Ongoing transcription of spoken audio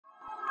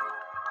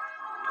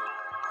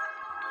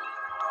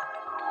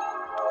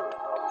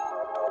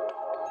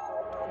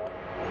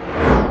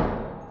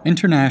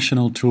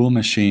International Tool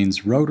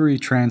Machine's Rotary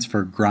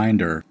Transfer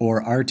Grinder,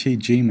 or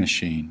RTG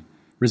machine,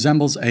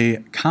 resembles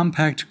a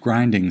compact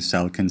grinding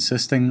cell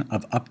consisting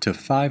of up to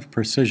 5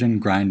 precision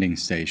grinding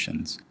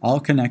stations, all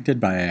connected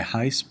by a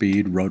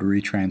high-speed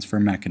rotary transfer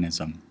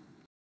mechanism.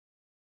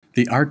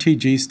 The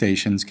RTG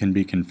stations can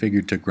be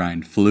configured to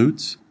grind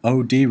flutes,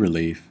 OD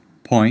relief,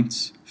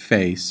 points,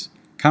 face,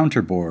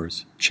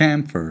 counterbores,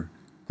 chamfer,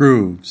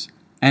 grooves,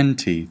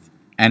 Endteeth,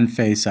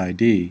 Endface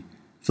ID,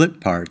 flip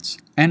parts,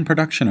 and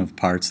production of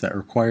parts that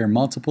require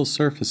multiple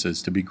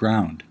surfaces to be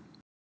ground.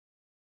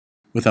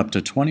 With up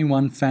to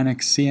 21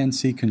 FANUC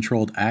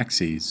CNC-controlled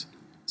axes,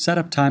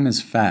 setup time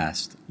is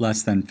fast,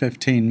 less than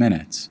 15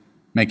 minutes,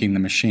 making the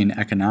machine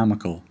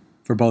economical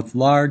for both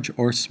large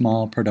or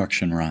small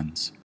production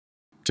runs.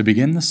 To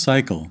begin the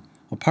cycle,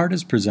 a part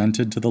is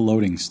presented to the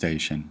loading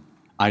station.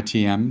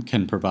 ITM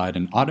can provide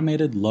an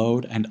automated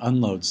load and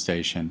unload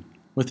station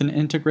with an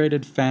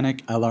integrated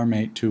FANUC LR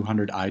Mate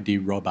 200 ID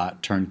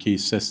robot turnkey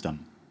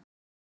system.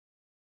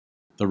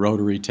 The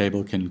rotary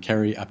table can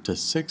carry up to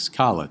 6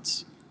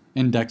 collets,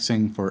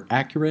 indexing for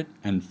accurate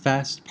and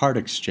fast part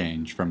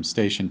exchange from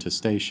station to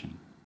station.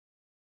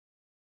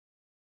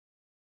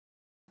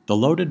 The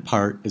loaded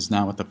part is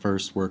now at the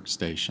first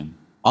workstation.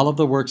 All of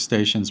the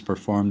workstations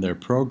perform their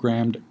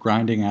programmed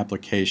grinding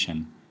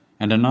application,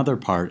 and another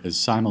part is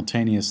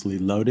simultaneously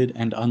loaded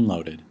and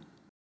unloaded.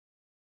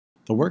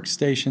 The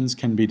workstations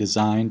can be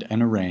designed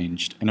and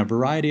arranged in a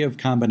variety of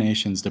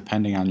combinations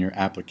depending on your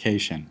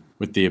application,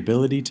 with the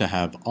ability to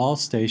have all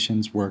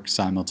stations work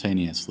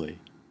simultaneously.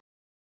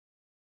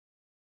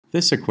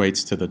 This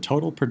equates to the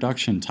total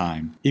production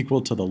time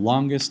equal to the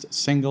longest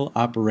single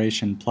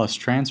operation plus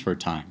transfer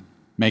time,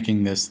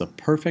 making this the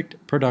perfect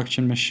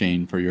production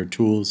machine for your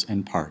tools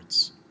and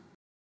parts.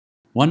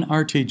 One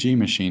RTG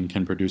machine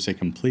can produce a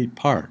complete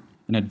part,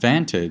 an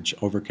advantage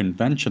over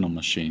conventional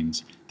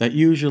machines that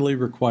usually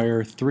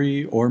require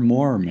 3 or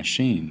more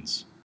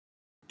machines.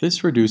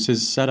 This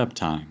reduces setup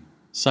time,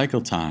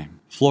 cycle time,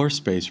 floor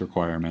space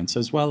requirements,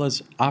 as well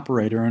as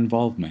operator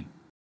involvement.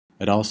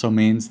 It also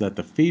means that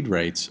the feed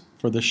rates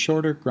for the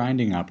shorter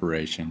grinding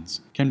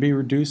operations can be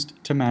reduced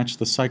to match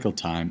the cycle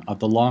time of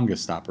the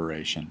longest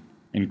operation,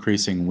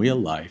 increasing wheel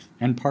life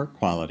and part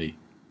quality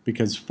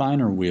because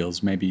finer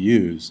wheels may be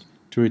used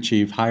to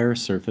achieve higher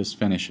surface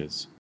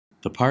finishes.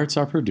 The parts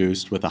are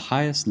produced with the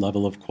highest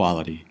level of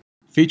quality.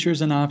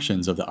 Features and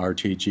options of the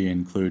RTG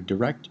include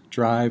direct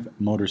drive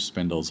motor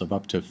spindles of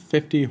up to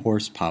 50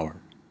 horsepower,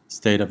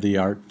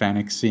 state-of-the-art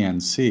FANUC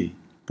CNC,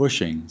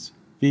 bushings,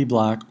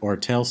 V-block or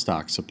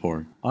tailstock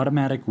support,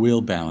 automatic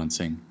wheel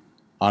balancing,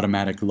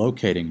 automatic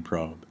locating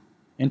probe,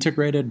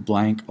 integrated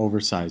blank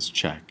oversized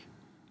check,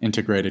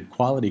 integrated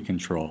quality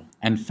control,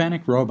 and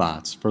FANUC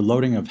robots for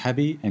loading of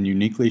heavy and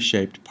uniquely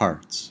shaped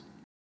parts.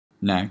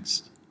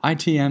 Next,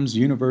 ITM's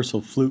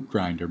Universal Flute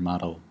Grinder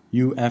model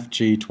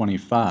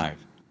UFG25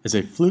 is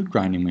a flute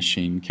grinding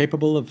machine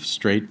capable of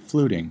straight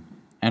fluting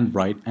and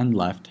right and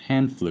left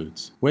hand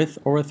flutes with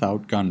or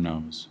without gun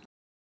nose.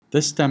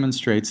 This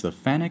demonstrates the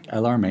FANUC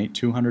LR Mate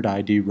 200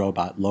 ID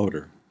robot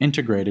loader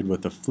integrated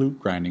with the flute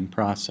grinding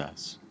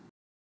process.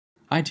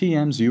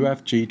 ITM's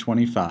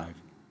UFG25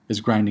 is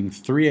grinding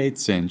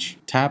 3/8-inch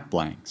tap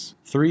blanks,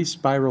 3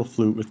 spiral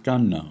flute with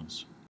gun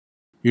nose.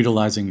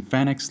 Utilizing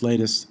FANUC's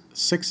latest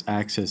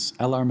 6-axis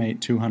LR Mate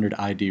 200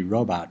 ID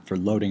robot for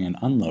loading and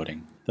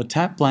unloading, the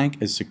tap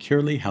blank is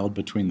securely held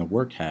between the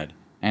workhead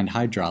and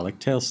hydraulic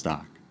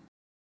tailstock.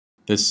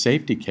 This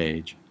safety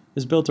cage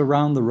is built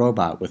around the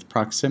robot with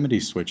proximity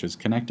switches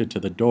connected to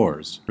the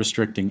doors,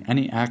 restricting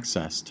any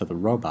access to the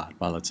robot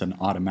while it's in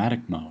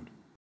automatic mode.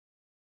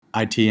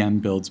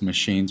 ITM builds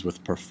machines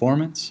with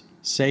performance,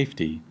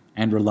 safety,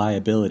 and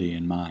reliability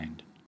in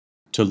mind.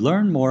 To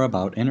learn more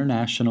about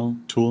International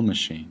Tool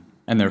Machine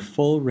and their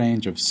full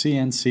range of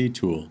CNC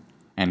tool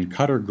and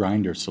cutter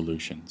grinder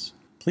solutions,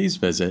 please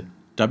visit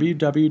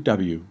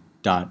www.itmfl.com.